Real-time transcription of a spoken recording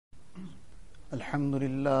الحمد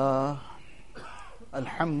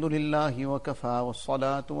لله وكفى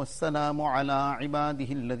والصلاة والسلام على عباده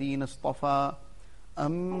الذين اصطفى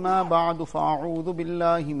أما بعد فأعوذ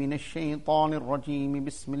بالله من الشيطان الرجيم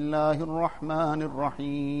بسم الله الرحمن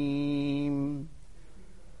الرحيم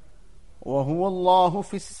وهو الله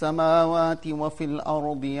في السماوات وفي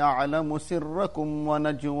الأرض يعلم سركم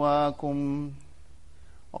ونجواكم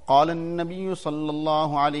وقال النبي صلى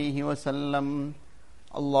الله عليه وسلم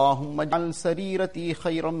اللهم اجعل سريرتي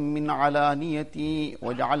خيرا من علانيتي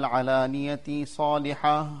واجعل علانيتي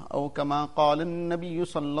صالحة أو كما قال النبي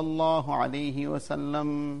صلى الله عليه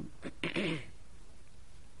وسلم.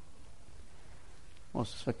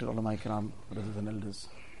 Most respected ulama ikram, brothers and elders.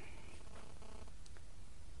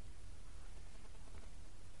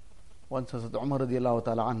 Once Hazrat Umar radiallahu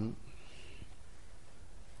ta'ala an,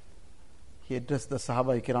 he addressed the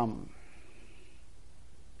Sahaba ikram,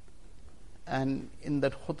 and in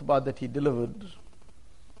that khutbah that he delivered,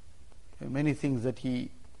 many things that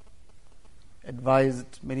he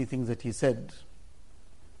advised, many things that he said.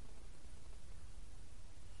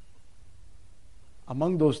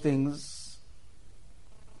 Among those things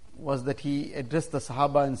was that he addressed the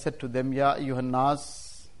Sahaba and said to them, Ya ayyuhan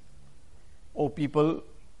nas, O people,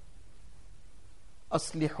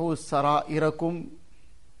 aslihu sara'irakum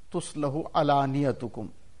tuslahu alaniyatukum.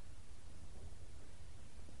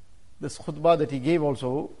 This khutbah that he gave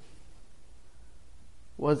also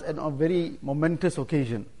was a very momentous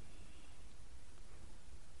occasion.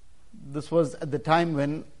 This was at the time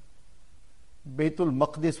when Baytul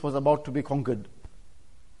Maqdis was about to be conquered.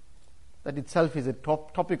 That itself is a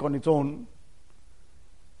topic on its own.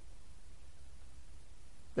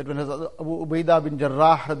 That when Abu Ubaidah bin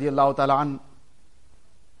Jarrah radiallahu ta'ala an,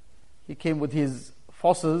 he came with his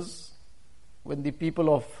forces, when the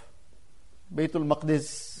people of Baytul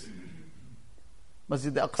Maqdis,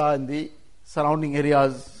 Masjid al-Aqsa and the surrounding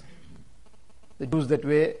areas, the Jews that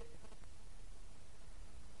way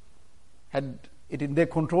had it in their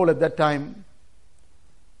control at that time,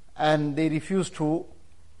 and they refused to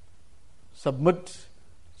submit.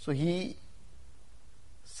 So he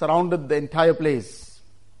surrounded the entire place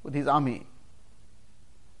with his army,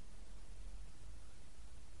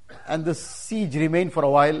 and the siege remained for a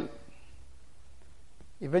while.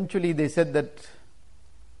 Eventually they said that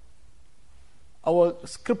our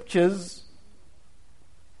scriptures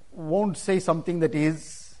won't say something that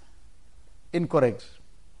is incorrect.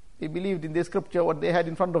 They believed in their scripture, what they had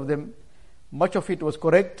in front of them. Much of it was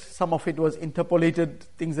correct, some of it was interpolated,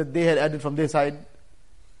 things that they had added from their side.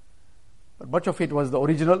 But much of it was the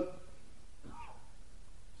original.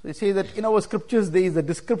 So they say that in our scriptures there is a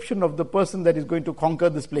description of the person that is going to conquer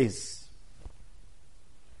this place.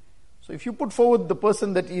 So if you put forward the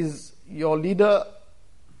person that is your leader,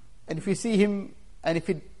 and if we see him, and if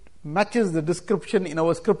it matches the description in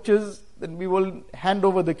our scriptures, then we will hand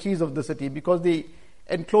over the keys of the city, because they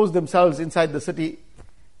enclosed themselves inside the city.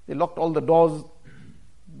 They locked all the doors,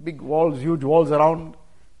 big walls, huge walls around.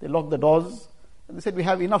 They locked the doors, and they said, we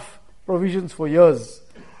have enough provisions for years.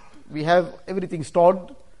 We have everything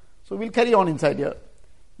stored, so we'll carry on inside here.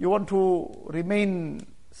 You want to remain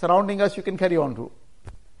surrounding us, you can carry on too.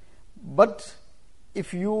 But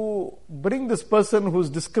if you bring this person whose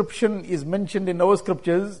description is mentioned in our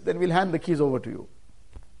scriptures, then we'll hand the keys over to you.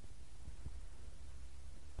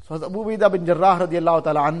 So Hazrat Abu Ubaidah bin Jarrah radiallahu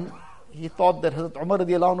ta'ala an, he thought that Hazrat Umar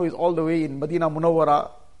radiallahu anhu is all the way in Medina Munawwara.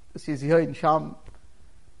 This is here in Sham.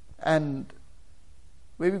 And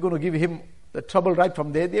where are we going to give him the trouble right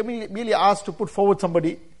from there? They merely asked to put forward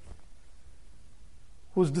somebody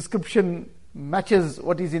whose description matches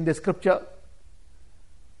what is in the scripture.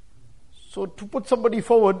 So to put somebody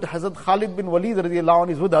forward, Hazrat Khalid bin Walid radiallahu anh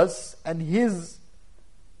is with us, and his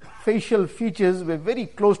facial features were very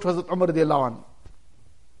close to Hazrat Umar radiallahu anh.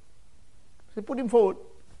 So they put him forward.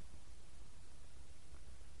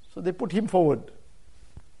 So they put him forward. Do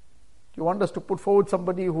you want us to put forward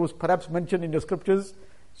somebody who is perhaps mentioned in your scriptures?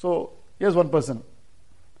 So here's one person.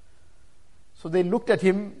 So they looked at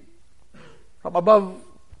him from above,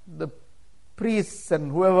 the priests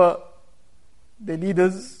and whoever, the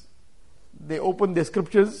leaders. They open their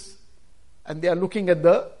scriptures and they are looking at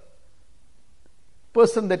the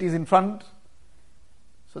person that is in front.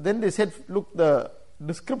 So then they said, look, the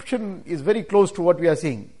description is very close to what we are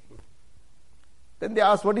seeing. Then they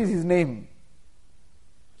asked, what is his name?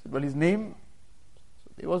 I said, well, his name,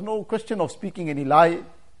 so there was no question of speaking any lie.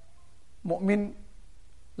 Mu'min,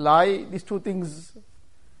 lie, these two things.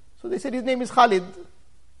 So they said, his name is Khalid.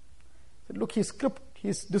 I said, look,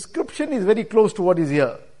 his description is very close to what is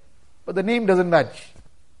here, but the name doesn't match.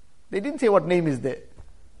 They didn't say what name is there.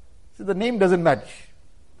 So the name doesn't match.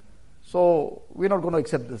 So we're not going to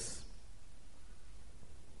accept this.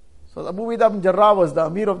 So Abu Ubaidah ibn Jarrah was the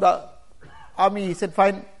Amir of the army. He said,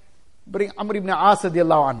 fine, bring Amr ibn As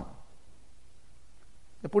radiallahu anhu.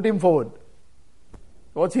 They put him forward.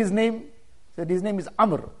 What's his name? He said his name is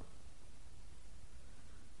Amr.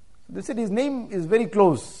 They said his name is very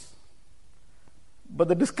close, but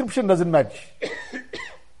the description doesn't match.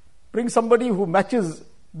 Bring somebody who matches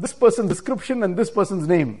this person's description and this person's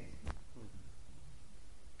name.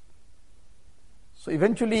 So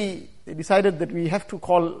eventually they decided that we have to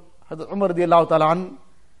call Hazrat Umar radiallahu ta'ala an.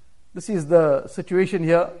 This is the situation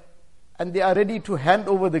here. And they are ready to hand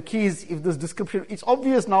over the keys if this description, it's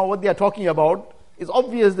obvious now what they are talking about. It's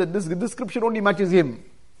obvious that this description only matches him.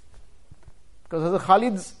 Because Hazrat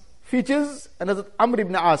Khalid's features and Hazrat Amr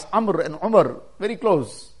ibn As, Amr and Umar, very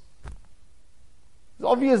close. It's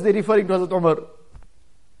obvious they're referring to Hazrat Umar. So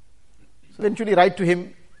eventually write to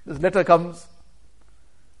him, this letter comes.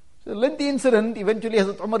 So a lengthy incident, eventually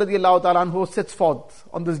Hazrat Umar radiallahu ta'ala anhu sets forth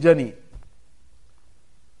on this journey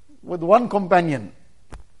with one companion,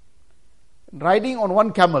 riding on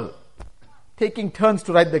one camel, taking turns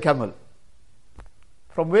to ride the camel.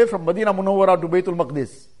 From where? From Madinah Munawwara to Baytul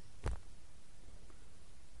Maqdis.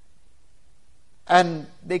 And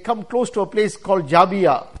they come close to a place called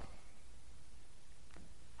Jabiya.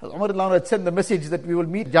 Umar had sent the message that we will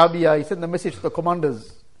meet Jabiya. He sent the message to the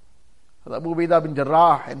commanders. Abu Ubaidah bin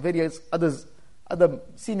Jarrah and various other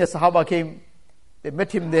senior Sahaba came. They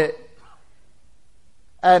met him there.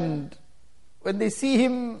 And when they see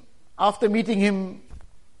him, after meeting him,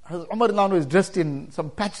 Umar is dressed in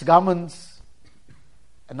some patched garments.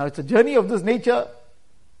 And now it's a journey of this nature.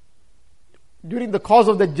 During the course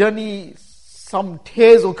of that journey, some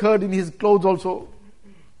tears occurred in his clothes also.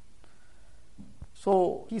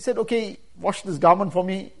 So he said, okay, wash this garment for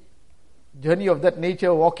me. Journey of that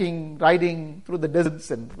nature, walking, riding through the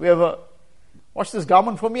deserts and wherever. Wash this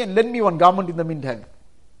garment for me and lend me one garment in the meantime.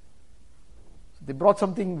 So they brought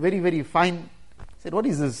something very, very fine. He said, what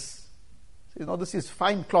is this? He said, no, this is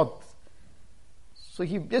fine cloth. So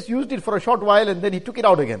he just used it for a short while and then he took it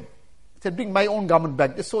out again. He said, bring my own garment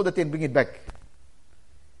back, just so that they can bring it back.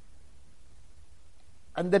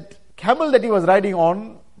 And that camel that he was riding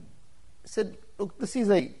on, he said, look, this is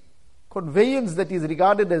a conveyance that is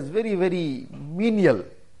regarded as very, very menial.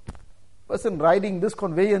 Person riding this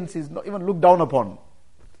conveyance is not even looked down upon.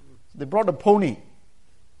 So they brought a pony.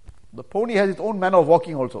 The pony has its own manner of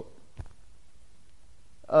walking also.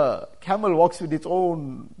 Camel walks with its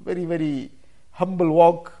own very, very humble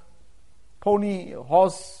walk. Pony,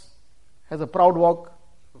 horse has a proud walk.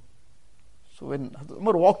 So when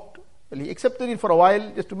Umar walked, well, he accepted it for a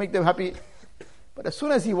while just to make them happy. But as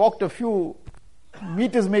soon as he walked a few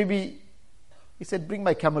meters maybe, he said, bring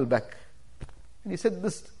my camel back. And he said,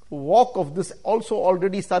 this walk of this also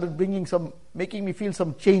already started making me feel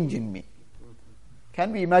some change in me.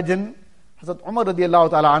 Can we imagine Hazrat Umar radiallahu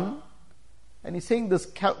ta'ala an, and he's saying this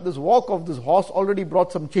walk of this horse already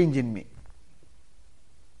brought some change in me.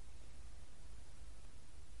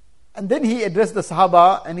 And then he addressed the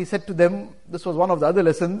Sahaba and he said to them, this was one of the other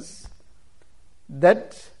lessons,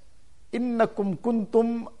 that innakum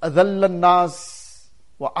kuntum adhallan nas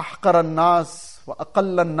wa ahqaran nas wa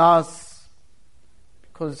aqallan nas.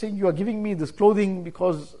 Because saying you are giving me this clothing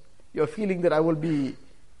because you are feeling that I will be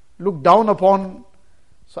looked down upon.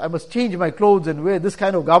 So I must change my clothes and wear this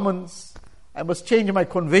kind of garments. I must change my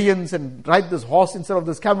conveyance and ride this horse instead of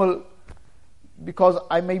this camel, because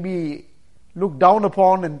I may be looked down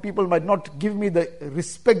upon and people might not give me the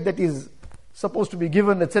respect that is supposed to be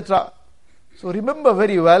given, etc. So remember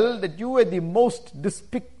very well that you were the most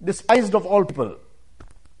despised of all people.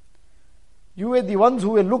 You were the ones who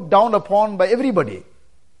were looked down upon by everybody.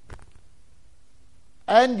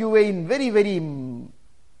 And you were in very, very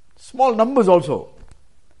small numbers also.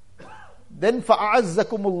 Then فَأَعَزَّكُمُ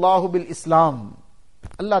اللَّهُ بِالْإِسْلَامِ.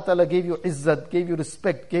 Allah Ta'ala gave you izzat, gave you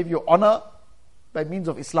respect, gave you honor by means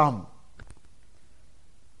of Islam.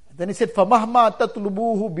 Then he said, فَمَهْمَا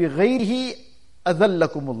تَطْلُبُوهُ بِغَيْرِهِ أَذَلَّكُمُ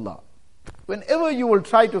اللَّهُ. Whenever you will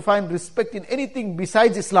try to find respect in anything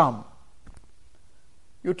besides Islam,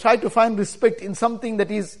 you try to find respect in something that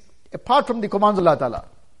is apart from the commands of Allah Ta'ala.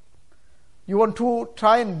 You want to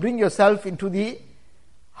try and bring yourself into the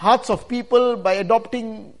hearts of people by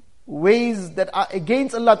adopting ways that are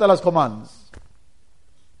against Allah Ta'ala's commands.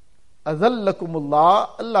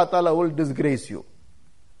 Azallakumullah, Allah Ta'ala will disgrace you.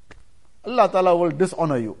 Allah Ta'ala will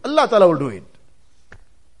dishonor you. Allah Ta'ala will do it.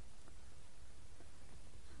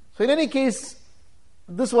 So in any case,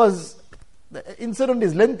 the incident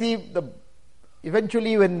is lengthy.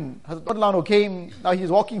 Eventually when Hazrat Adlan came, now he's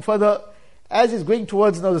walking further. As he's going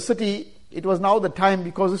towards now the city, it was now the time,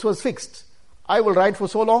 because this was fixed. I will ride for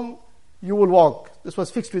so long, you will walk. This was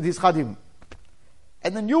fixed with his khadim.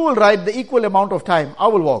 And then you will ride the equal amount of time, I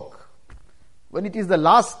will walk. When it is the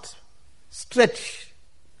last stretch,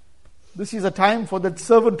 this is a time for that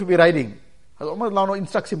servant to be riding. Hazrat Umar now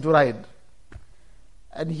instructs him to ride.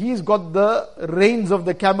 And he's got the reins of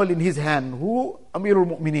the camel in his hand. Who?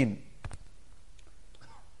 Amirul Mu'mineen.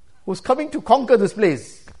 Who's coming to conquer this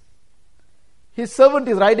place. His servant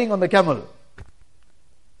is riding on the camel.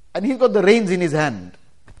 And he's got the reins in his hand.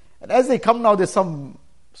 And as they come now, there's some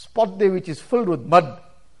spot there which is filled with mud.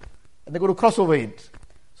 And they're going to cross over it.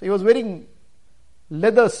 So he was wearing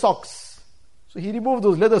leather socks. So he removed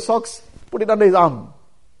those leather socks, put it under his arm.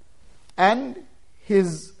 And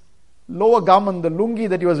his lower garment, the lungi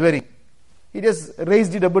that he was wearing, he just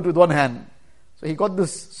raised it a bit with one hand. So he got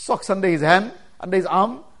this socks under his hand, under his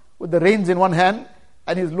arm, with the reins in one hand,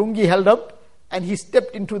 and his lungi held up, and he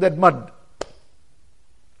stepped into that mud.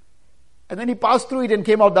 And then he passed through it and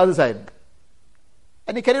came out the other side.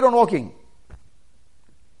 And he carried on walking.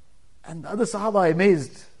 And the other Sahaba are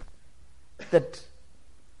amazed that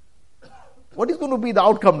what is going to be the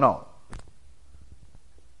outcome now?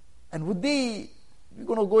 And we're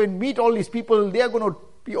going to go and meet all these people, they are going to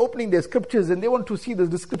be opening their scriptures and they want to see the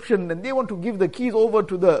description and they want to give the keys over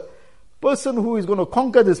to the person who is going to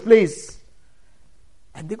conquer this place.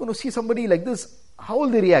 And they're going to see somebody like this, how will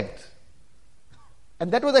they react?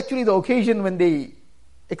 And that was actually the occasion when they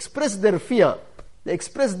expressed their fear, they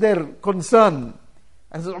expressed their concern.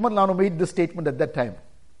 And so Umar Lano made this statement at that time,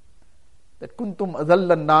 that kuntum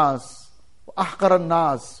adallan nas, wa ahqaran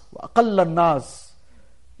nas, wa aqallan nas.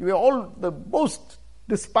 You were all the most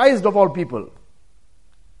despised of all people.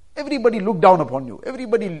 Everybody looked down upon you.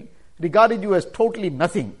 Everybody regarded you as totally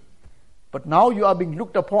nothing. But now you are being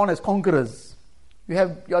looked upon as conquerors.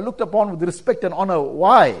 You are looked upon with respect and honor.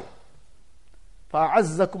 Why?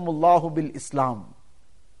 فَأَعَزَّكُمُ اللَّهُ بِالْإِسْلَامِ.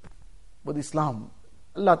 With Islam,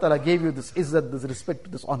 Allah Ta'ala gave you this izzat, this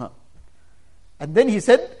respect, this honor. And then he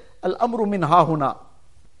said, Al-amru min hahuna.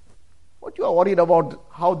 What you are worried about,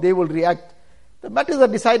 how they will react, the matters are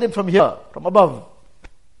decided from here, from above.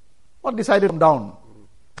 Not decided from down.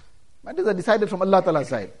 Matters are decided from Allah Ta'ala's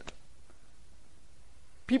side.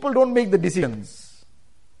 People don't make the decisions.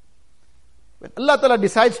 When Allah Ta'ala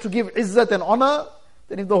decides to give izzat and honor,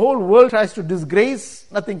 then if the whole world tries to disgrace,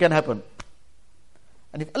 nothing can happen.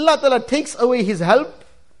 And if Allah Ta'ala takes away His help,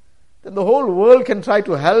 then the whole world can try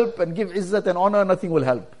to help and give izzat and honor, nothing will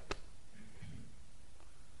help.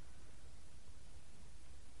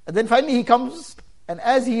 And then finally he comes, and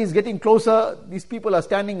as he is getting closer, these people are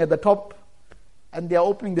standing at the top, and they are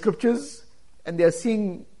opening the scriptures, and they are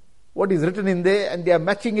seeing what is written in there, and they are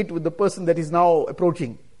matching it with the person that is now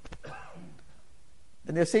approaching.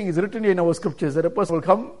 And they are saying, it's written in our scriptures that a person will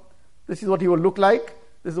come, this is what he will look like,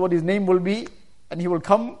 this is what his name will be, and he will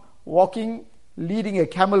come walking, leading a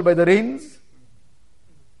camel by the reins,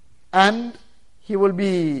 and he will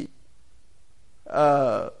be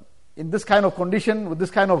in this kind of condition, with this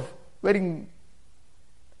kind of wearing,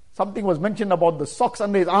 something was mentioned about the socks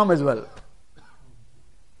under his arm as well.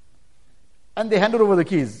 And they handed over the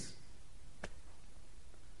keys.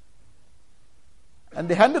 And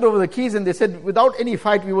they handed over the keys and they said, without any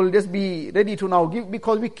fight, we will just be ready to now give,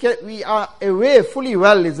 because we are aware fully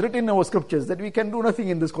well, it's written in our scriptures, that we can do nothing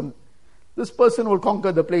in this. This person will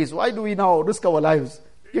conquer the place. Why do we now risk our lives?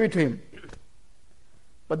 Give it to him.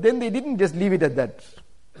 But then they didn't just leave it at that.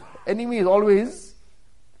 Enemy is always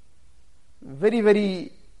very,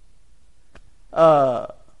 very,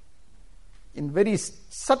 in very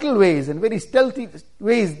subtle ways and very stealthy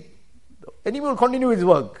ways, the enemy will continue his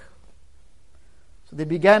work. So they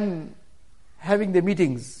began having their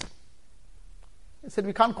meetings. They said,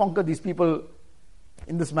 we can't conquer these people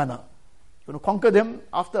in this manner. We're going to conquer them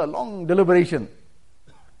after a long deliberation.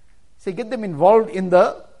 So get them involved in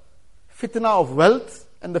the fitna of wealth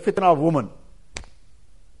and the fitna of woman.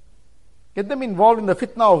 Get them involved in the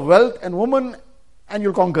fitna of wealth and woman, and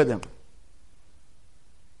you'll conquer them.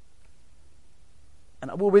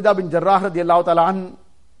 And Abu Ubaidah bin Jarrah radiallahu ta'ala an,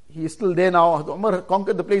 he is still there now. Umar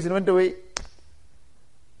conquered the place and went away.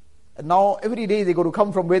 And now every day they go to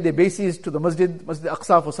come from where their base is to the Masjid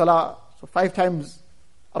Aqsa for Salah. So 5 times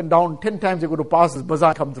up and down, 10 times they go to pass this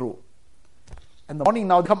bazaar, come through. And the morning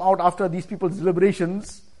now they come out after these people's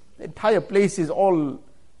deliberations. The entire place is all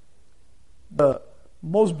the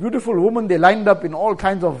most beautiful women. They lined up in all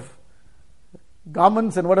kinds of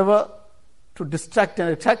garments and whatever to distract and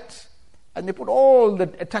attract. And they put all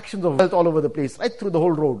the attractions of wealth all over the place, right through the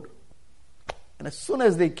whole road. And as soon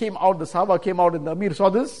as they came out, the Sahaba came out and the Amir saw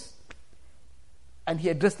this, and he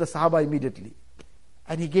addressed the Sahaba immediately.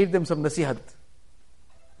 and he gave them some nasihat.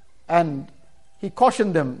 And he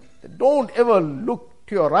cautioned them, don't ever look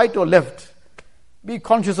to your right or left. Be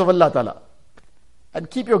conscious of Allah Ta'ala.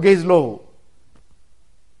 And keep your gaze low.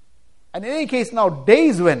 And in any case, now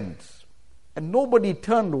days went, and nobody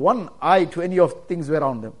turned one eye to any of things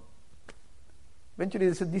around them. Eventually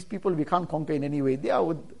they said, these people we can't conquer in any way. They are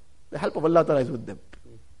with the help of Allah Ta'ala is with them.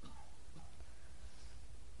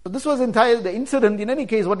 So this was the incident. In any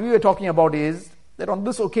case, what we were talking about is that on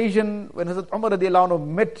this occasion, when Hazrat Umar radiallahu anhu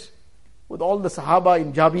met with all the Sahaba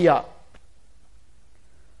in Jabiya,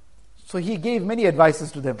 so he gave many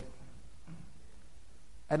advices to them.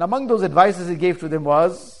 And among those advices he gave to them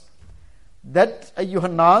was that,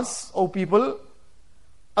 Ayyuhan Nas, O people,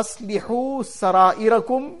 Aslihu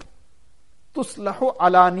Sara'irakum Tuslahu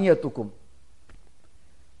Alaniyatukum.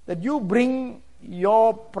 That you bring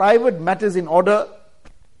your private matters in order,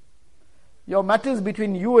 your matters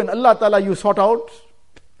between you and Allah Ta'ala you sort out.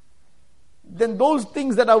 Then those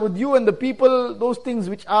things that are with you and the people, those things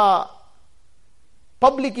which are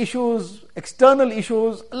public issues, external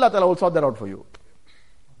issues, Allah Ta'ala will sort that out for you.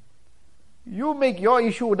 You make your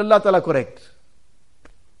issue with Allah Ta'ala correct.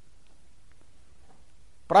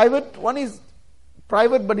 Private, one is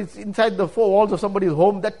private, but it's inside the four walls of somebody's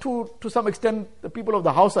home. That too, to some extent, the people of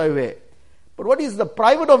the house are aware. But what is the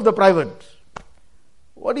private of the private?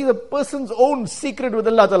 What is a person's own secret with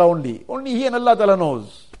Allah Ta'ala only? Only he and Allah Ta'ala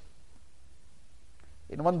knows.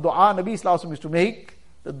 In one dua, Nabi Sallallahu Alaihi Wasallam used to make,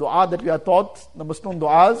 the dua that we are taught, the Muslim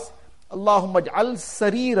duas, Allahumma ja'al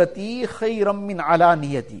sarirati khayram min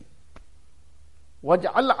alaniyati.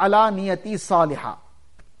 Waj'al alaniyati salihah.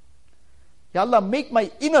 Ya Allah, make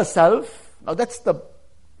my inner self, now that's the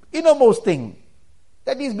innermost thing,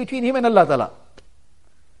 that is between him and Allah Ta'ala.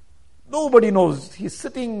 Nobody knows. He's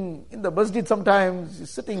sitting in the masjid sometimes, he's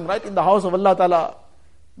sitting right in the house of Allah Ta'ala,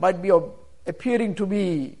 might be appearing to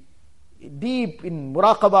be deep in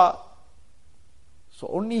muraqabah. So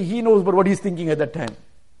only he knows but what he's thinking at that time.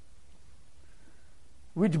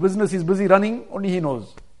 Which business he's busy running, only he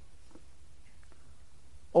knows.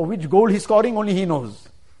 Or which goal he's scoring, only he knows.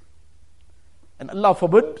 And Allah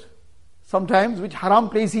forbid, sometimes which haram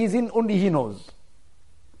place he is in, only he knows.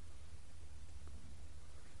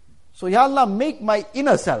 So Ya Allah, make my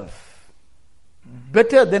inner self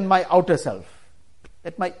better than my outer self.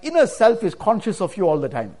 That my inner self is conscious of you all the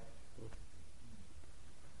time.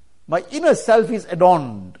 My inner self is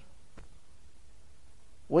adorned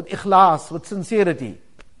with ikhlas, with sincerity.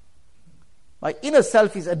 My inner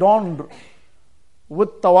self is adorned with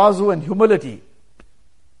tawazu and humility.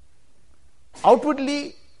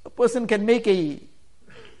 Outwardly, a person can make a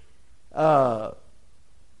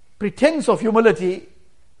pretense of humility,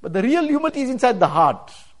 but the real humility is inside the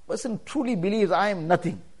heart. A person truly believes, I am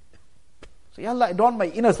nothing. So, Ya Allah, adorn my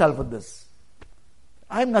inner self with this.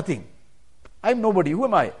 I am nothing. I am nobody. Who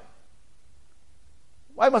am I?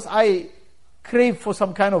 Why must I crave for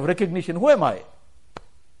some kind of recognition? Who am I?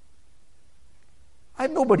 I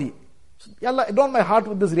am nobody. So, Ya Allah, adorn my heart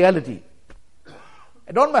with this reality.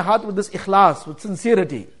 Adorn my heart with this ikhlas, with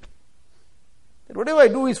sincerity. That whatever I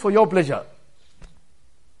do is for your pleasure.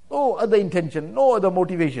 No other intention, no other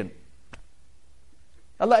motivation.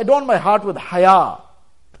 Allah, adorn my heart with haya.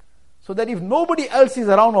 So that if nobody else is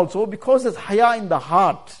around also, because there's haya in the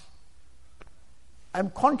heart, I'm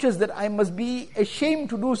conscious that I must be ashamed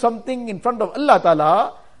to do something in front of Allah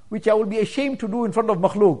Ta'ala, which I will be ashamed to do in front of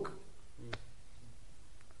makhluk.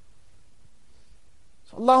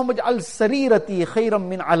 So, Allahumma ja'al sarirati khayram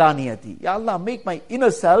min alaniyati. Ya Allah, make my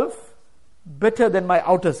inner self better than my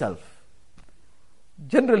outer self.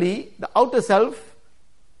 Generally, the outer self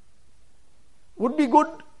would be good.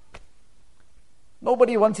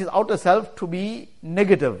 Nobody wants his outer self to be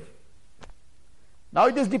negative. Now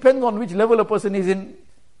it just depends on which level a person is in,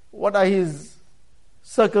 what are his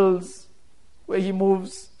circles, where he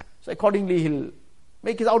moves. So accordingly he'll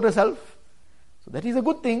make his outer self. So that is a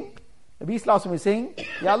good thing. Nabi Sallallahu Alaihi Wasallam is saying,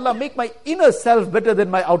 Ya Allah, make my inner self better than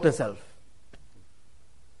my outer self.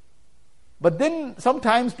 But then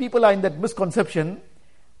sometimes people are in that misconception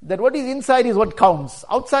that what is inside is what counts.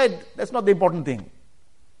 Outside, that's not the important thing.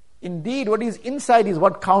 Indeed, what is inside is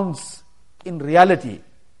what counts in reality.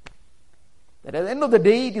 That at the end of the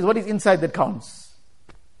day, it is what is inside that counts.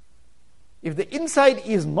 If the inside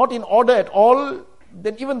is not in order at all,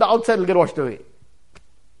 then even the outside will get washed away.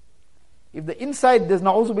 If the inside there's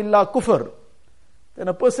na'uzu billah kufr, then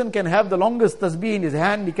a person can have the longest tasbih in his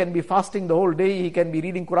hand, he can be fasting the whole day, he can be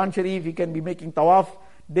reading Quran Sharif, he can be making tawaf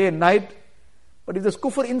day and night. But if there's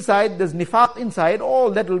kufr inside, there's nifaq inside,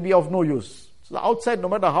 all that will be of no use. So the outside, no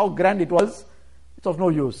matter how grand it was, it's of no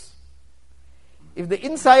use. If the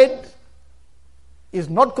inside is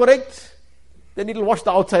not correct, then it will wash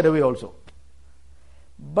the outside away also.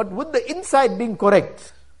 But with the inside being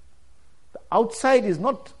correct, the outside is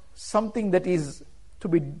not something that is to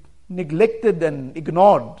be neglected and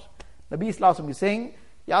ignored. Nabi Islam is saying,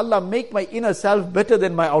 Ya Allah, make my inner self better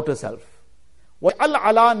than my outer self. وَجْعَلْ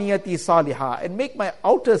عَلَانِيَتِي صَالِحًا, and make my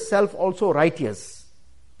outer self also righteous.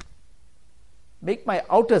 Make my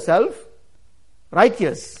outer self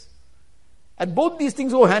righteous. And both these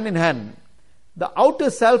things go hand in hand. The outer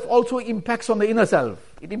self also impacts on the inner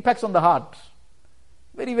self. It impacts on the heart.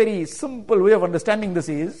 Very, very simple way of understanding this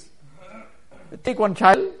is, take one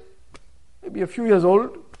child, maybe a few years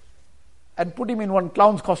old, and put him in one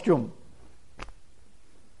clown's costume.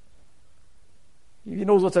 He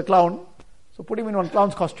knows what's a clown, so put him in one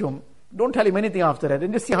clown's costume. Don't tell him anything after that,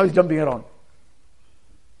 and just see how he's jumping around.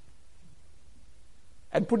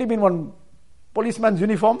 And put him in one policeman's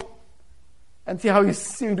uniform, and see how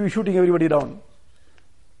he's shooting everybody down.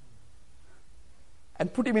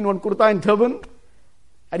 And put him in one kurta and turban,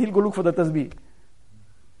 and he'll go look for the tasbih.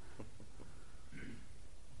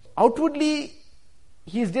 Outwardly,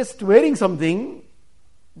 he's just wearing something,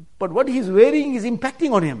 but what he's wearing is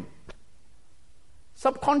impacting on him.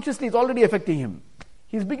 Subconsciously, it's already affecting him.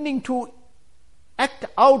 He's beginning to act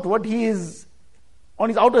out what he is on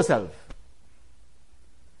his outer self.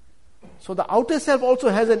 So the outer self also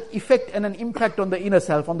has an effect and an impact on the inner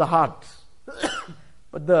self, on the heart.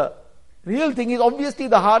 But the real thing is obviously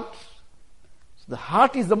the heart. So the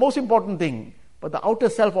heart is the most important thing. But the outer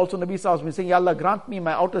self also, Nabi Sallallahu is saying, Ya Allah, grant me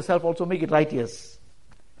my outer self also, make it righteous.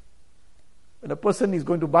 When a person is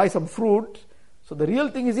going to buy some fruit, so the real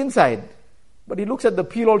thing is inside. But he looks at the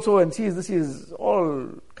peel also and sees this is all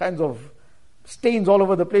kinds of stains all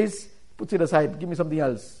over the place, puts it aside, give me something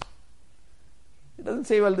else. He doesn't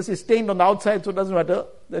say, well, this is stained on the outside, so it doesn't matter.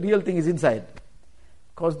 The real thing is inside.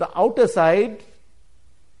 Because the outer side,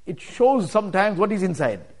 it shows sometimes what is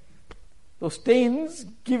inside. Those stains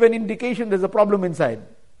give an indication there's a problem inside.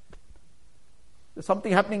 There's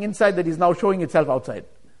something happening inside that is now showing itself outside.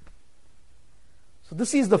 So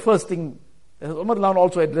this is the first thing. Umar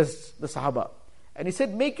also addressed the Sahaba. And he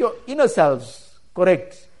said, make your inner selves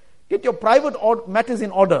correct. Get your private matters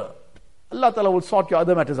in order. Allah Ta'ala will sort your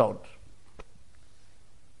other matters out.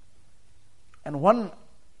 And one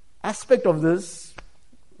aspect of this,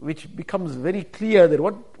 which becomes very clear, that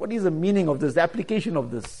what is the meaning of this, the application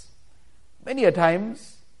of this. Many a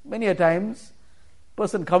times,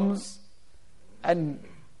 person comes and,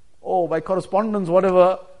 by correspondence,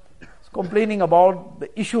 whatever, complaining about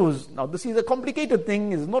the issues. Now this is a complicated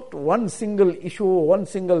thing. It's not one single issue, one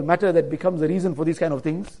single matter that becomes the reason for these kind of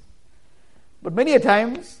things. But many a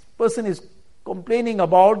times, person is complaining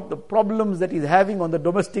about the problems that he's having on the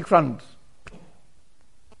domestic front.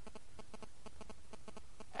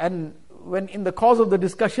 And when in the course of the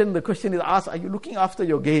discussion, the question is asked, are you looking after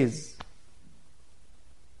your gaze?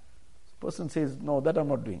 The person says, no, that I'm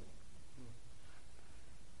not doing.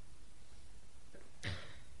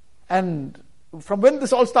 And from when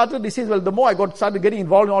this all started, he says, well, the more I started getting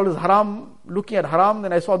involved in all this haram, looking at haram,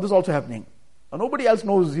 then I saw this also happening. Now, nobody else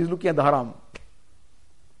knows he's looking at the haram.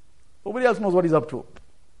 Nobody else knows what he's up to.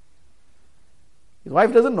 His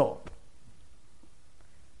wife doesn't know.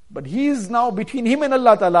 But he is now, between him and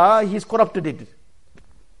Allah Ta'ala, he's corrupted it.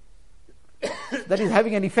 That is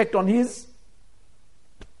having an effect on his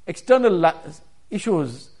external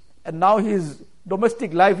issues. And now his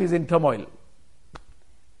domestic life is in turmoil.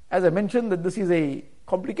 As I mentioned, that this is a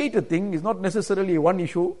complicated thing. It's not necessarily one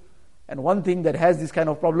issue and one thing that has these kind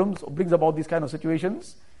of problems or brings about these kind of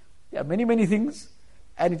situations. There are many, many things.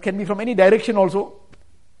 And it can be from any direction also.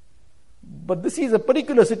 But this is a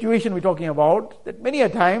particular situation we're talking about, that many a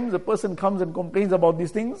times a person comes and complains about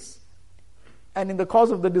these things, and in the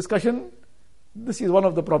course of the discussion, this is one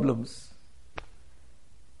of the problems.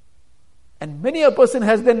 And many a person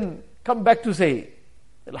has then come back to say,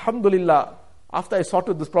 Alhamdulillah, after I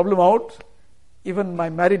sorted this problem out, even my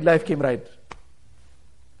married life came right.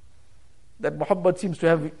 That muhabbat seems to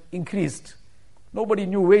have increased. Nobody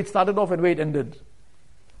knew where it started off and where it ended.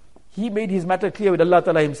 He made his matter clear with Allah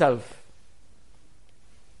Ta'ala himself.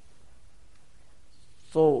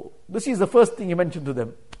 So, this is the first thing he mentioned to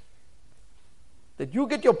them. That you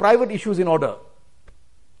get your private issues in order.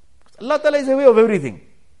 Allah Ta'ala is aware of everything.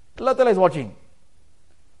 Allah Ta'ala is watching.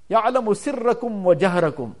 يَعْلَمُ سِرَّكُمْ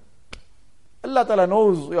وَجَهْرَكُمْ. Allah Ta'ala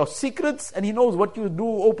knows your secrets and He knows what you do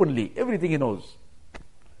openly. Everything He knows.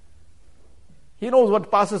 He knows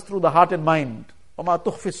what passes through the heart and mind. وَمَا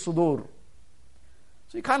تُخْفِي الصُّدُورِ.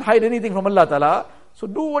 So you can't hide anything from Allah Ta'ala. So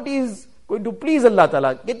do what is going to please Allah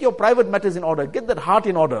Ta'ala. Get your private matters in order. Get that heart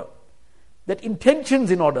in order. That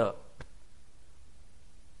intentions in order.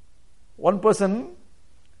 one person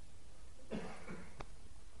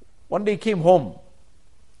one day came home,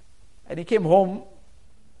 and he came home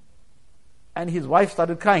and his wife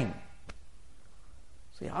started crying.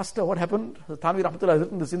 So he asked her, what happened? Tanvi Rahmatullah has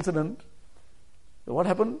written this incident. So what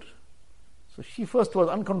happened? So she first was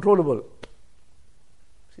uncontrollable.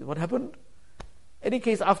 See, what happened? Any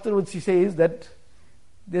case, afterwards she says that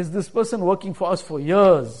there's this person working for us for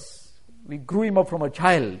years. We grew him up from a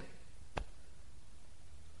child.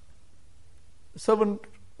 Servant,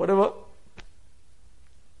 whatever.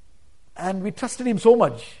 And we trusted him so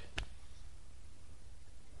much.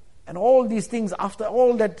 And all these things, after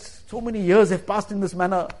all that, so many years have passed in this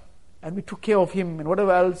manner, and we took care of him and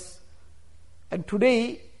whatever else. And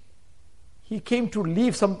today, he came to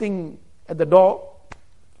leave something at the door,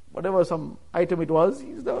 whatever some item it was.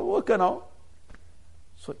 He's the worker now.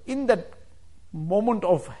 So in that moment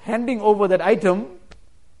of handing over that item,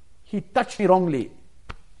 he touched me wrongly.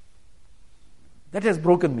 That has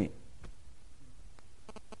broken me.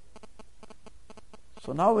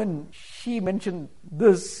 So now when she mentioned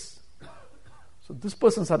this, so this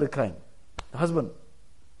person started crying, the husband.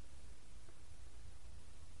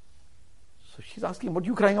 So she's asking, what are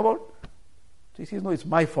you crying about? So he says, no, it's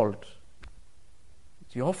my fault.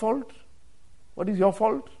 It's your fault? What is your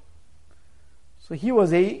fault? So he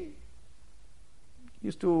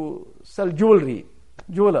used to sell jeweler.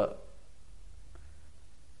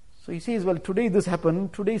 So he says, well, today this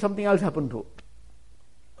happened, today something else happened too.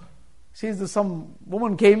 He says some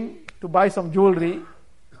woman came to buy some jewelry.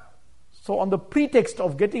 So on the pretext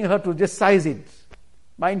of getting her to just size it,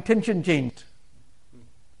 my intention changed.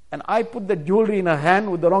 And I put the jewelry in her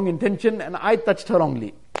hand with the wrong intention, and I touched her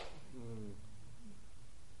wrongly.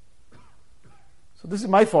 So this is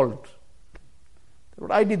my fault.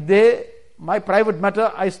 What I did there, my private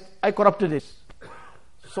matter, I corrupted it.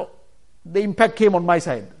 So the impact came on my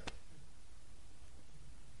side.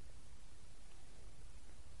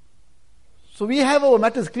 So we have our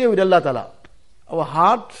matters clear with Allah Ta'ala. Our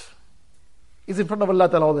heart is in front of Allah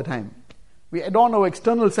Ta'ala all the time. We adorn our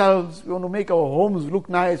external selves. We want to make our homes look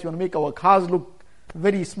nice. We want to make our cars look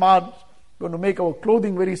very smart. We want to make our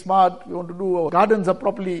clothing very smart. We want to do our gardens up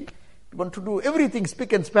properly. We want to do everything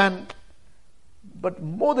spick and span. But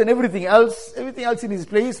more than everything else in its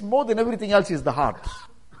place, more than everything else is the heart.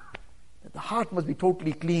 The heart must be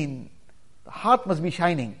totally clean. The heart must be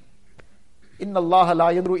shining. Inna Allah la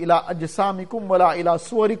yanduru ila ajsamikum wa la ila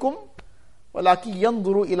suwarikum walaki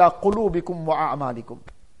yanduru ila qulubikum wa a'malikum.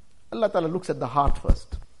 Allah Ta'ala looks at the heart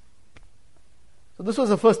first. So this was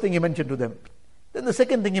the first thing he mentioned to them. Then the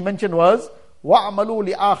second thing he mentioned was wa'amalu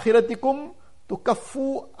li akhiratikum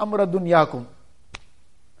tukaffu amra dunyakum.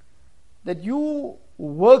 That you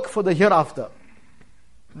work for the hereafter.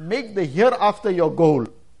 Make the hereafter your goal.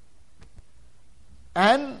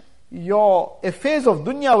 And your affairs of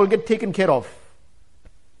dunya will get taken care of.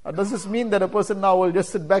 Now, does this mean that a person now will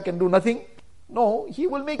just sit back and do nothing? No, he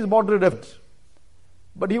will make his moderate effort.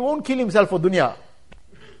 But he won't kill himself for dunya.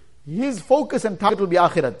 His focus and target will be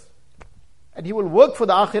akhirat. And he will work for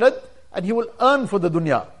the akhirat, and he will earn for the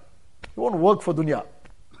dunya. He won't work for dunya.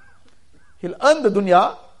 He'll earn the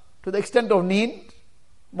dunya to the extent of need.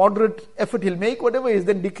 Moderate effort he'll make. Whatever is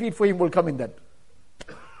then decreed for him will come in that.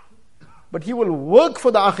 But he will work for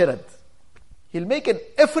the akhirat. He'll make an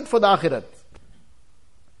effort for the akhirat.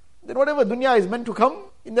 Then whatever dunya is meant to come,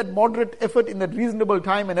 in that moderate effort, in that reasonable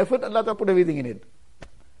time and effort, Allah Ta'ala put everything in it.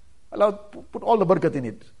 Allah put all the barakat in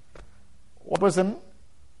it. One person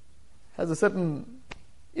has a certain,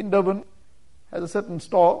 in Durban, has a certain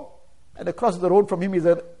store, and across the road from him is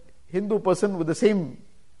a Hindu person with the same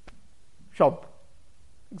shop.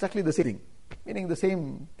 Exactly the same thing. Meaning the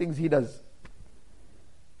same things he does.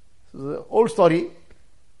 So it's an old story.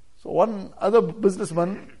 So one other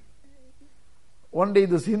businessman, one day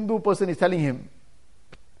this Hindu person is telling him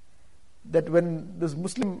that when this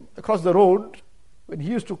Muslim across the road, when he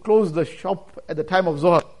used to close the shop at the time of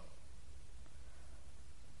Zohar,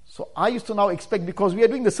 so I used to now expect, because we are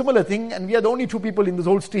doing the similar thing and we are the only two people in this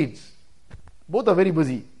whole streets. Both are very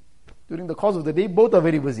busy. During the course of the day, both are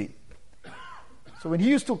very busy. So when he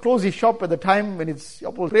used to close his shop at the time when it's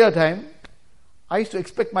prayer time, I used to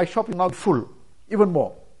expect my shop is now full, even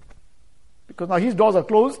more. Because now his doors are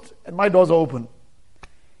closed and my doors are open.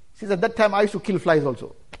 He says at that time I used to kill flies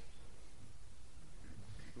also.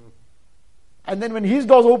 And then when his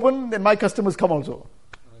doors open, then my customers come also.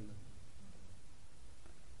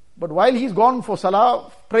 But while he's gone for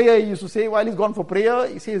salah, prayer, he used to say, while he's gone for prayer,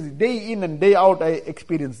 he says, day in and day out I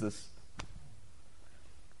experience this.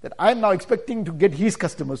 That I'm now expecting to get his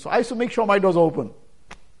customers. So I used to make sure my doors are open.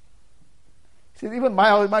 He says, even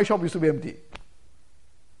my shop used to be empty.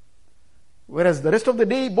 Whereas the rest of the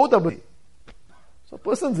day, both are busy. So a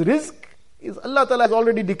person's rizq is Allah Ta'ala has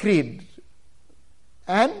already decreed.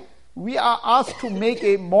 And we are asked to make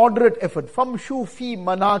a moderate effort. فَمْشُوا فِي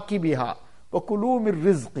مَنَاكِبِهَا وَكُلُوا مِنْ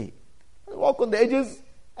رِزْقِ. Walk on the edges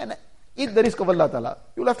and eat the rizq of Allah Ta'ala.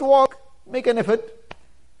 You'll have to walk, make an effort.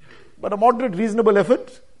 But a moderate, reasonable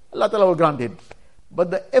effort, Allah Ta'ala will grant it.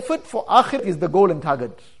 But the effort for akhir is the goal and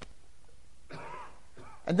target.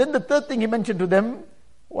 And then the third thing he mentioned to them,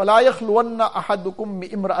 وَلَا يَخْلُوَنَّ أَحَدُكُمْ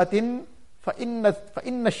بِإِمْرَأَةٍ فَإِنَّ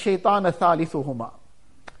الشَّيْطَانَ ثَالِثُهُمَا.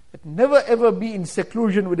 But never ever be in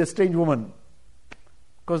seclusion with a strange woman.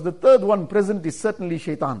 Because the third one present is certainly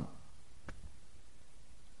shaitan.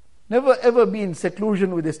 Never ever be in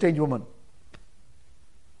seclusion with a strange woman.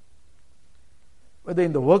 Whether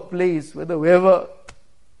in the workplace, whether wherever.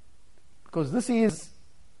 Because this is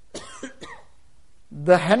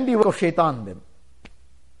the handiwork of shaitan then.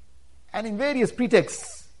 And in various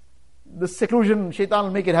pretexts, the seclusion, shaitan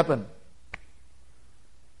will make it happen.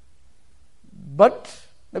 But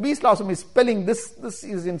Nabi Sallallahu Alaihi Wasallam is spelling this. This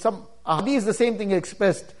is in some hadith the same thing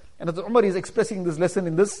expressed. And Umar is expressing this lesson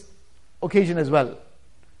in this occasion as well.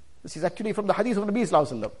 This is actually from the hadith of Nabi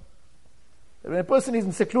Sallallahu Alaihi Wasallam. When a person is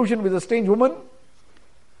in seclusion with a strange woman,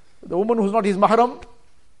 the woman who's not his mahram,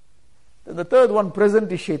 then the third one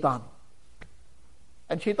present is shaitan.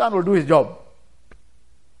 And shaitan will do his job.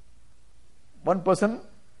 One person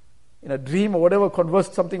in a dream or whatever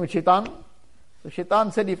conversed something with shaitan. So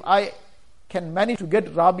shaitan said, if I can manage to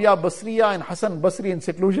get Rabia Basriya and Hassan Basri in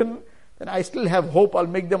seclusion, then I still have hope I'll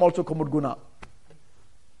make them also commit guna.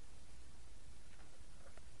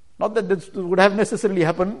 Not that this would have necessarily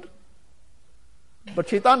happened, but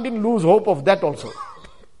shaitan didn't lose hope of that also.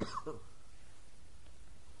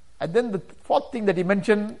 And then the fourth thing that he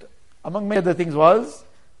mentioned, among many other things, was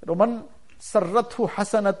وَمَنْ سَرَّتْهُ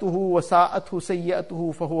حَسَنَتُهُ وَسَاءَتْهُ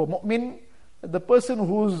سَيِّئَتُهُ فَهُوَ مُؤْمِنٌ. The person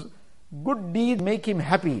whose good deeds make him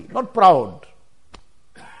happy, not proud.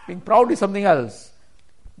 Being proud is something else.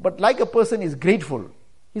 But like a person is grateful,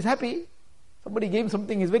 he's happy. Somebody gave him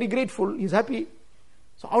something, he's very grateful, he's happy.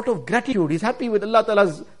 So out of gratitude, he's happy with Allah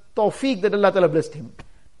Ta'ala's tawfiq that Allah Ta'ala blessed him.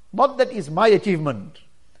 Not that is my achievement.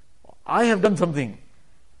 I have done something.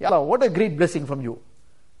 Ya Allah, what a great blessing from you.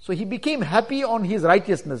 So he became happy on his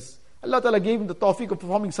righteousness. Allah Ta'ala gave him the tawfiq of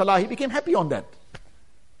performing salah. He became happy on that.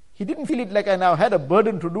 He didn't feel it like I now had a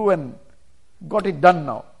burden to do and got it done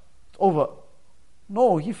now. It's over.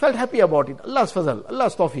 No, he felt happy about it. Allah's fazal,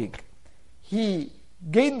 Allah's tawfiq. He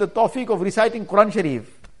gained the tawfiq of reciting Quran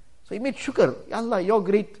Sharif. So he made shukr. Ya Allah, your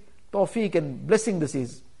great tawfiq and blessing this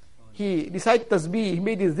is. He recited tasbih, he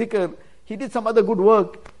made his dhikr, he did some other good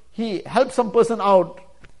work, he helped some person out,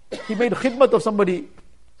 he made khidmat of somebody.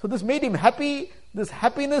 So this made him happy. This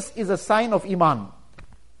happiness is a sign of iman.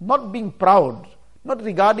 Not being proud, not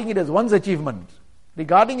regarding it as one's achievement,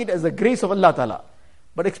 regarding it as a grace of Allah Ta'ala.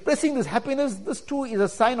 But expressing this happiness, this too is a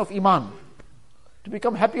sign of iman. To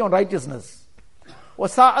become happy on righteousness.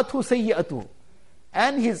 وَسَاءَتْهُ سَيِّئَتُهُ.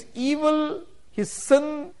 And his evil, his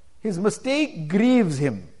sin, his mistake grieves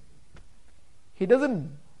him. He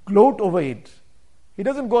doesn't gloat over it. He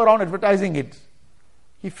doesn't go around advertising it.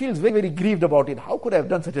 He feels very, very grieved about it. How could I have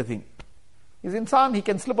done such a thing? He's insan, he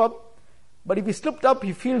can slip up. But if he slipped up,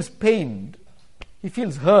 he feels pained. He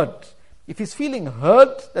feels hurt. If he's feeling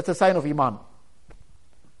hurt, that's a sign of iman.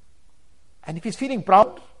 And if he's feeling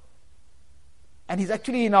proud, and he's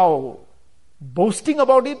actually now boasting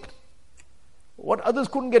about it, what others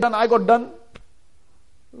couldn't get done, I got done.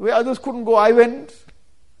 Where others couldn't go, I went.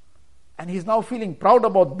 And he's now feeling proud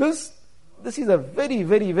about this. This is a very,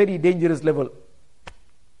 very, very dangerous level.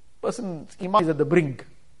 Person's iman is at the brink.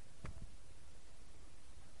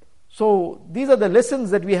 So these are the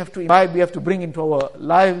lessons that we have to imbibe, we have to bring into our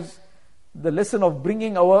lives. The lesson of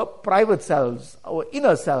bringing our private selves, our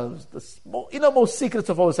inner selves, the innermost secrets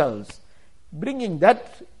of ourselves, bringing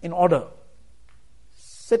that in order.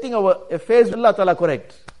 Setting our affairs with Allah Ta'ala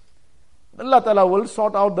correct. Allah Ta'ala will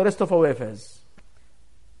sort out the rest of our affairs.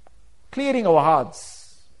 Clearing our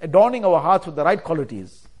hearts, adorning our hearts with the right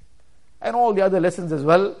qualities. And all the other lessons as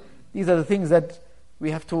well. These are the things that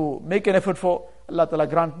we have to make an effort for. Allah Ta'ala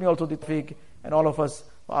grant me also the tawfiq and all of us.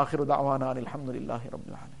 Wa akhiru da'wana alhamdulillahi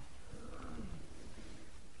rabbil alamin.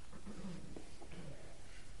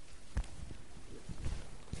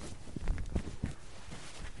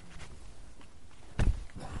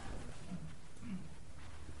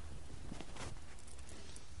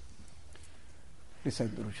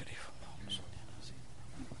 Recite Durood Sharif.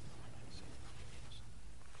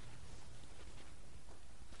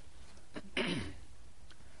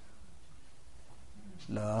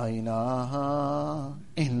 La ilaha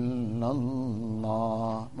illallah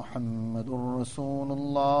Muhammadur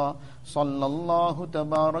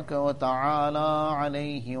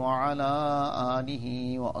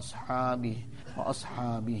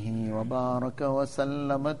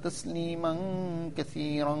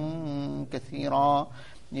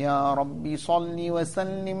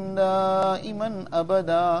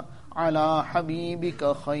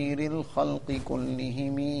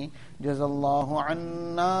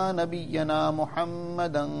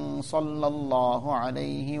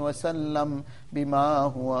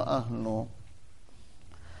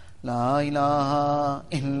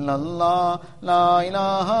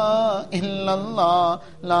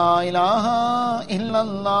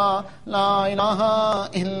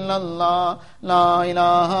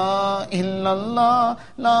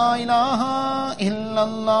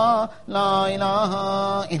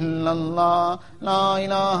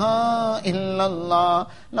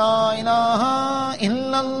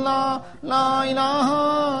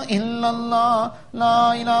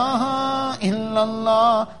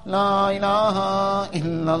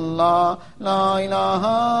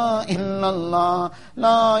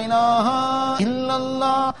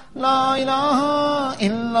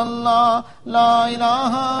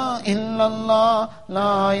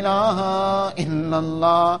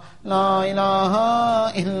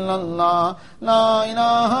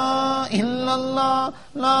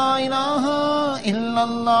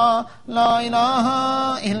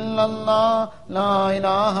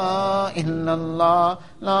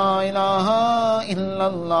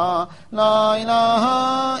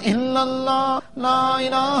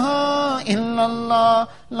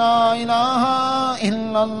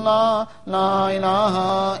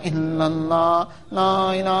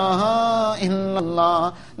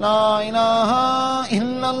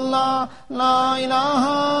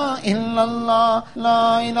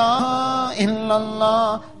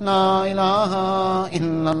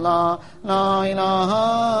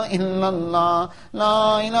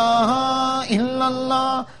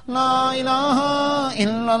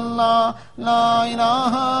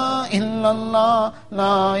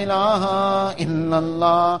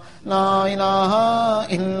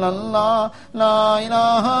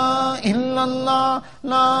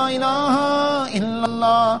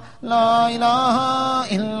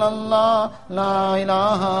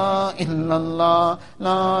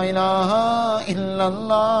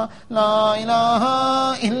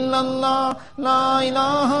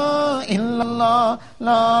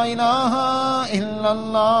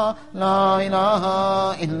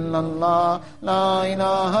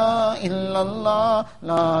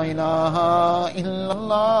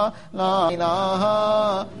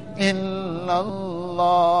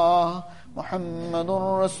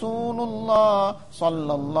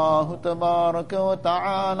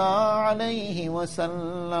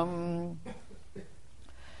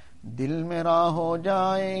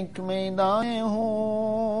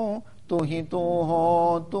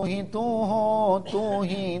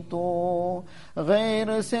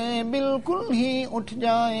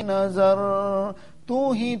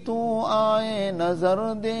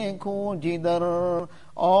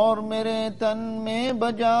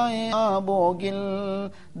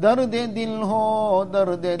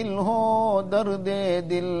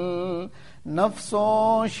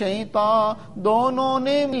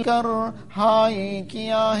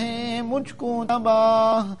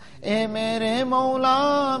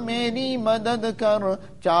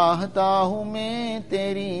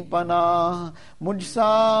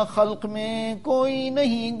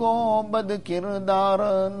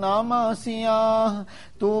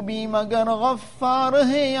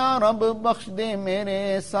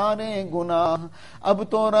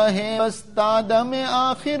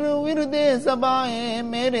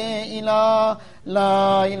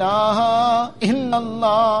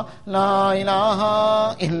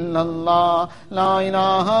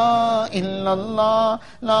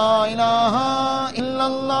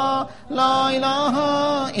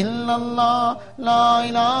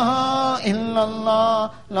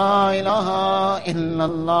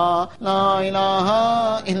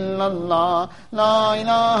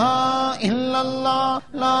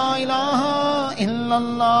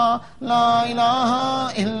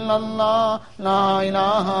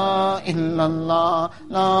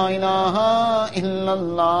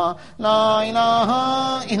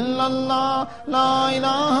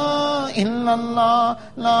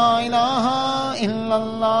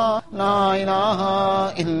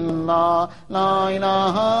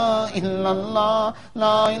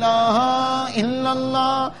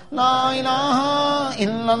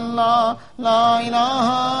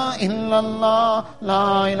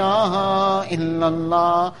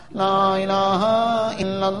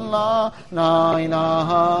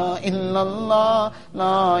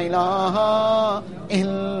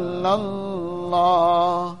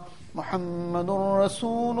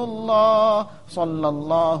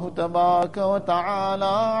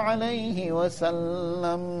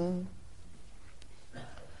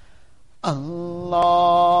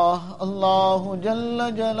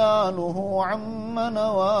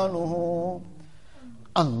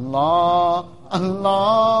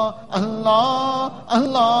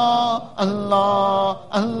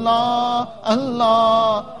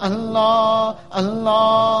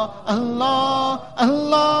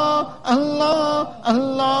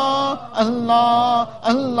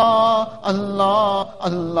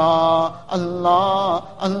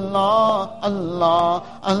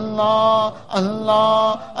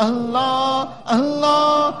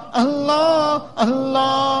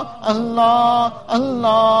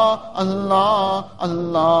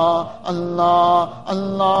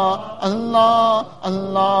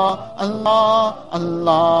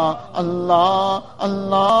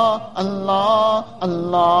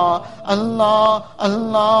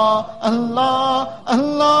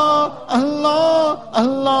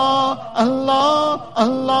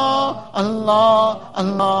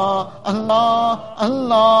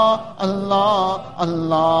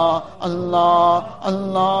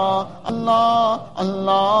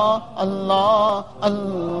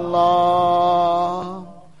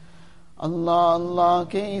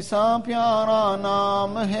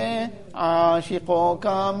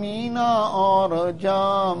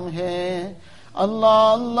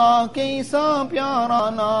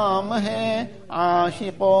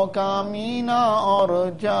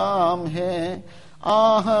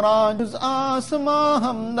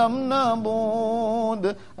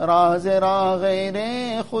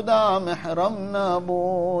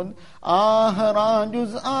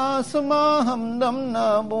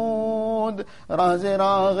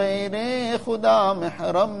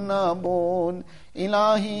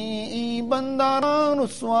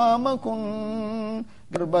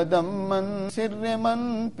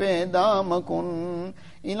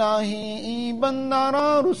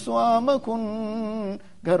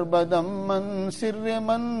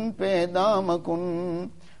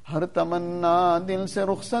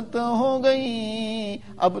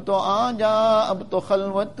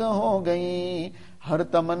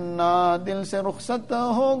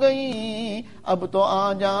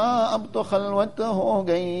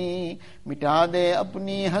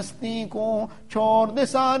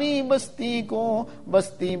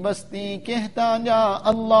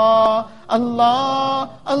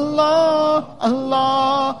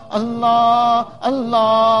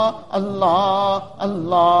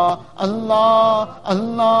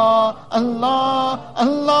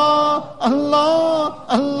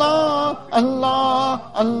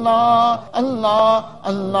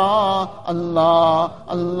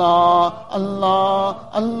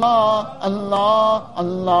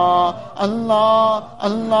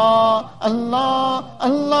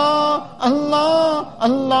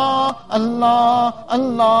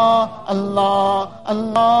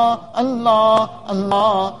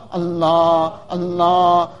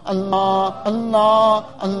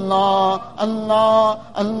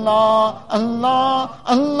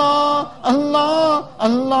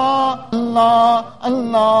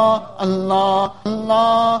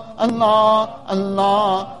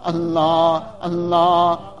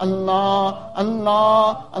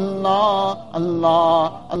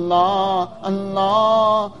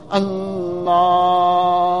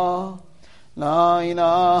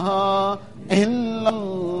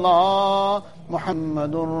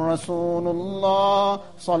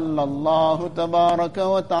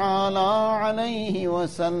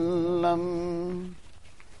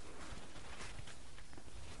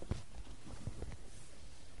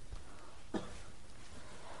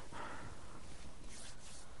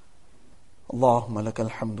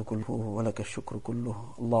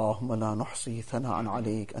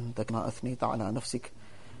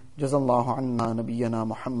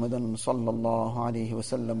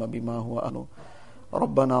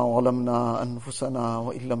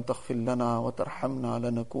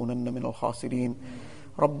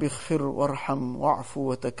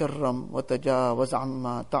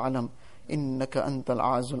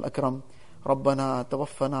ربنا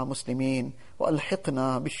توفنا مسلمين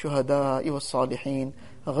وألحقنا بالشهداء والصالحين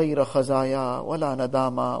غير خزايا ولا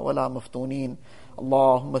ندامى ولا مفتونين.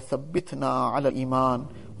 اللهم ثبتنا على الإيمان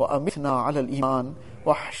وأمتنا على الإيمان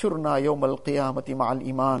واحشرنا يوم القيامة مع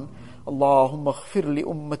الإيمان. اللهم اغفر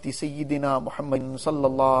لأمة سيدنا محمد صلى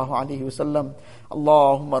الله عليه وسلم.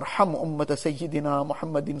 اللهم ارحم أمة سيدنا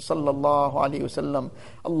محمد صلى الله عليه وسلم.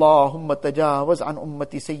 اللهم تجاوز عن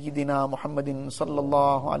أمة سيدنا محمد صلى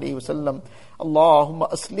الله عليه وسلم. اللهم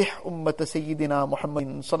أصلح أمة سيدنا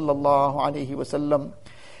محمد صلى الله عليه وسلم.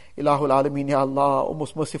 Ilahul Alameen, Ya Allah, O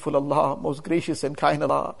most merciful Allah, most gracious and kind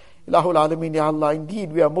Allah. Ilahul Alameen, Ya Allah,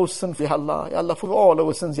 indeed we are most sinful, Ya Allah. Ya Allah, forgive all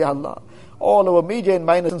our sins, Ya Allah. All our major and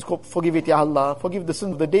minor sins, forgive it, Ya Allah. Forgive the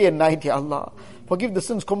sins of the day and night, Ya Allah. Forgive the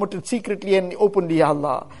sins committed secretly and openly, Ya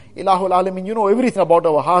Allah. Ilahul Alameen, you know everything about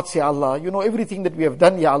our hearts, Ya Allah. You know everything that we have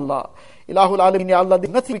done, Ya Allah. Ilahul Alameen, Ya Allah,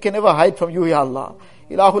 there's nothing we can ever hide from you, Ya Allah.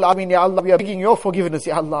 Ilahul Alameen, Ya Allah, we are begging your forgiveness,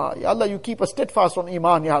 Ya Allah. Ya Allah, you keep us steadfast on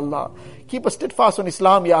Iman, Ya Allah. Keep us steadfast on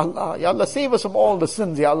Islam, Ya Allah. Ya Allah, save us from all the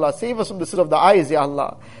sins, Ya Allah. Save us from the sins of the eyes, Ya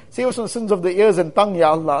Allah. Save us from the sins of the ears and tongue,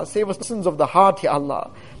 Ya Allah. Save us from the sins of the heart, Ya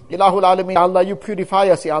Allah. Ilahul Alameen, Ya Allah, you purify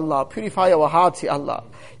us, Ya Allah. Purify our hearts, Ya Allah.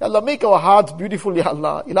 Ya Allah, make our hearts beautiful, Ya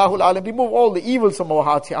Allah. Ilahul Alameen, remove all the evils from our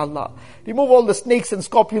hearts, Ya Allah. Remove all the snakes and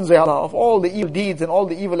scorpions, Ya Allah, of all the evil deeds and all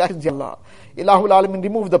the evil actions, Ya Allah. Ilahul Alameen,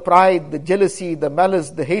 remove the pride, the jealousy, the malice,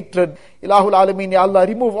 the hatred. Ilahul Alameen, Ya Allah,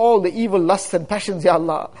 remove all the evil lusts and passions, Ya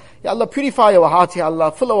Allah. Ya Allah, purify our hearts, Ya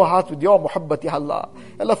Allah. Fill our hearts with your muhabbat, Ya Allah.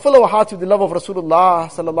 Ya Allah, fill our hearts with the love of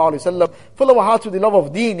Rasulullah sallallahu alaihi wasallam. Fill our hearts with the love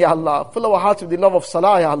of deen, Ya Allah. Fill our hearts with the love of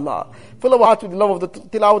salah, Ya Allah. Fill our hearts with the love of the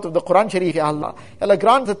tilawat of the Quran Sharif, Ya Allah. Ya Allah,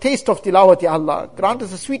 grant the taste of tilawat, Ya Allah. Grant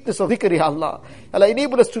us the sweetness of dhikr, Ya Allah. Ya Allah,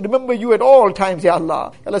 enable us to remember you at all times, Ya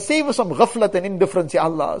Allah. Ya Allah, save us from ghaflat and indifference, Ya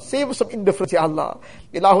Allah. Save us from indifference, Ya Allah.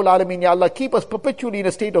 Ilahul Alameen, Ya Allah, keep us perpetually in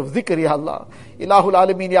a state of dhikr, Ya Allah. Ilahul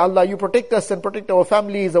Alameen, Ya Allah, you protect us and protect our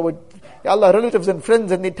families, our Ya Allah, relatives and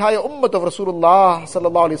friends and the entire ummah of Rasulullah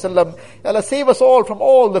sallallahu alaihi wasallam. Ya Allah, save us all from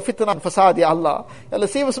all the fitna and fasad, Ya Allah. Ya Allah,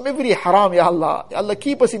 save us from every haram, Ya Allah. Ya Allah,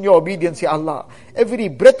 keep us in your obedience, Ya Allah. Every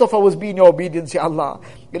breath of ours be in your obedience, Ya Allah.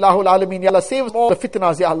 Ilahul Alameen, Ya Allah, save us from all the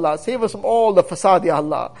fitnas, Ya Allah. Save us from all the fasad, Ya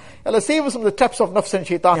Allah. Ya Allah, save us from the traps of nafs and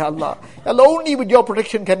shaitan, Ya Allah. Ya Allah, only with your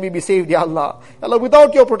protection can we be saved, Ya Allah. Ya Allah,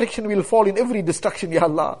 without your protection we will fall in every destruction, Ya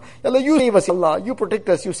Allah. Ya Allah, you save us, Ya Allah. You protect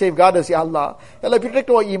us, you safeguard us, Ya Allah. Ya Allah, protect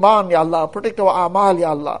our iman, Ya Allah. Protect our amal, Ya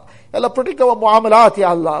Allah. Ya Allah, protect our muamalat,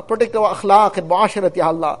 Ya Allah. Protect our akhlaq and muasharat, Ya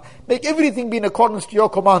Allah. Make everything be in accordance to your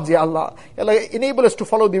commands, Ya Allah. Ya Allah, enable us to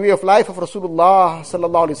follow the way of life of Rasulullah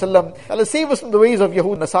sallallahu alaihi wasallam. Ya Allah, save us from the ways of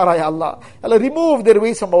Yahud Nasara, Ya Allah. Ya Allah, remove their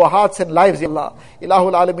ways from our hearts and lives, Ya Allah.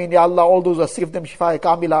 Ilahul Alameen, Ya Allah, all those who are sick, give them shifa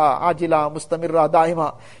kamila, ajila, mustamirra,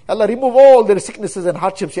 daima. Ya Allah, remove all their sicknesses and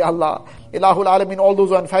hardships, Ya Allah. Ilahul Alameen, all those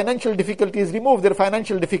who are in financial difficulties, remove their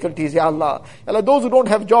financial difficulties, Ya Allah. Ya Allah, those who don't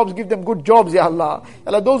have jobs, give them good jobs, Ya Allah.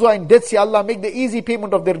 Ya Allah, those who are in debts, Ya Allah, make the easy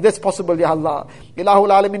payment of their debts possible, Ya Allah. Ilahul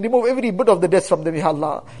Alameen, remove every bit of the debts from them, Ya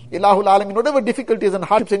Allah. Ilahul Alameen, whatever difficulties and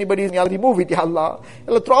hardships anybody is in, Ya Allah, remove it, Ya Allah. Ya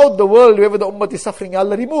Allah, throughout the world, wherever the ummah is suffering, Ya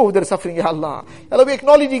Allah, remove their suffering, Ya Allah. Ya Allah, we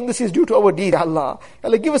acknowledging this is due to our deed, Ya Allah. Ya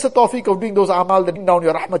Allah, give us a tawfiq of doing those amal that bring down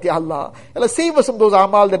your rahmat, Ya Allah. Ya Allah, save us from those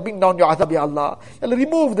amal that bring down your adhab, Ya Allah. Ya Allah,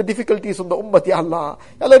 remove the difficulties from the ummah, Ya Allah.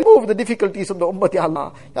 Ya Allah, remove the difficulties from the ummah, Ya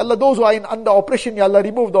Allah. Ya Allah, those who are under oppression, Ya Allah,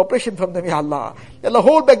 remove the oppression from them, Ya Allah. Ya Allah,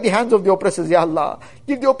 hold back the hands of the oppressors, Ya Allah.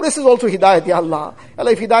 Give the oppressors also hidayat, Ya Allah. Ya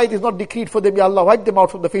Allah, if hidayat is not decreed for them, Ya Allah, wipe them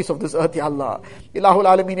out from the face of this earth, Ya Allah. Ilahul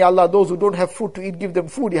Alameen, Ya Allah, those who don't have food to eat, give them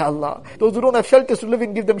food, Ya Allah. Those who don't have shelters to live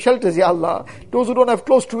in, give them shelters, Ya Allah. Those who don't have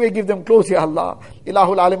clothes to wear, give them clothes, Ya Allah.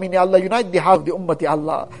 Ilahul Alameen, Ya Allah, unite the hearts of the ummah, Ya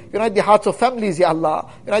Allah. Unite the hearts of families, Ya Allah.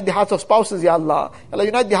 Unite the hearts of spouses, Ya Allah. Ya Allah,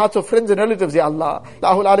 unite the hearts of friends and relatives, Ya Allah.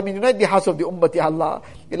 Ilahul Alameen, unite the hearts of the ummah, Ya Allah.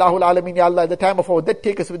 Ilahul Alameen, Ya Allah, at the time of our death,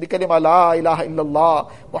 take us with the kalima La ilaha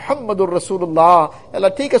illallah Muhammadur Rasulullah. Ya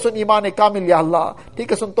Allah, take us on Iman Kamil, Ya Allah.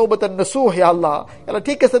 Take us on Tawbat and Nasuh, Ya Allah. Ya Allah,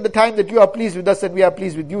 take us at the time that you are pleased with us and we are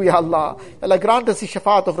pleased with you, Ya Allah. Ya Allah, grant us the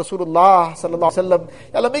shafaat of Rasulullah sallallahu alaihi wasallam.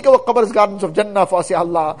 Ya Allah, make our qabrs gardens of Jannah for us, Ya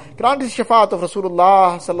Allah. Grant us the shafaat of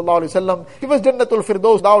Rasulullah sallallahu alaihi wasallam. Give us Jannatul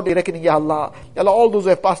Firdaus without reckoning, Ya Allah. Ya Allah, all those who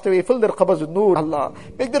have passed away, fill their qabrs with nur, Ya Allah.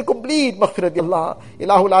 Make their complete maghfirat, Ya Allah.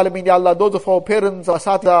 Ilahul Alameen, Ya Allah, those of our parents, our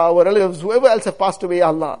our relatives, whoever else have passed away, Ya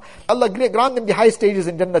Allah. Allah, grant them the high stages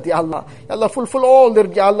in Jannat, Ya Allah. Ya Allah, fulfill all their,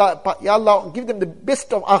 Ya Allah, give them the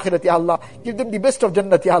best of Akhirat, Ya Allah. Give them the best of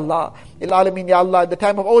Jannat, Ya Allah. Alameen, Ya Allah, at the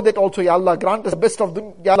time of our death also, Ya Allah, grant us the best of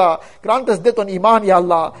dunya, Ya Allah. Grant us death on Iman, Ya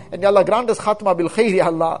Allah. And Ya Allah, grant us Khatma bil Khair, Ya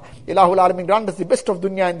Allah. Ilahul Alameen, grant us the best of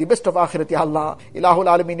dunya and the best of Akhirat, Ya Allah. Ilahul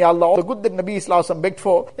Alameen, Ya Allah, all the good that Nabi Sallallahu Alaihi Wasallam begged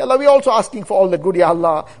for, Ya Allah, we also asking for all that good, Ya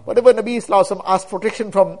Allah. Whatever Nabi Sallallahu Alaihi Wasallam asked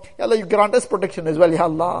protection from, Ya Allah, you grant us protection as well, Ya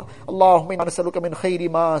Allah. Allahumma inna nas'aluka min khayri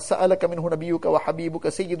ma sa'alaka minhu nabiyyuka wa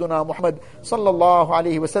habibuka Sayyiduna Muhammad sallallahu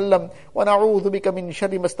alayhi wa sallam, wa na'udhu bika min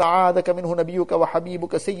sharri ma sta'adaka minhu nabiyyuka wa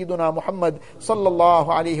habibuka Sayyiduna Muhammad sallallahu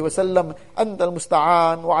alayhi wa sallam. Anta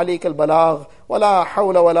al-musta'an wa alayka al-balagh, wa la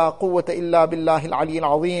hawla wa la quwwata illa billahi al-ali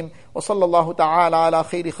al-azim. Wa sallallahu ta'ala ala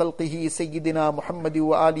khayri khalqihi Sayyidina Muhammad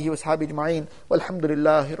wa alihi wa sahbihi ajma'in.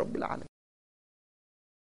 Walhamdulillahi rabbil alamin.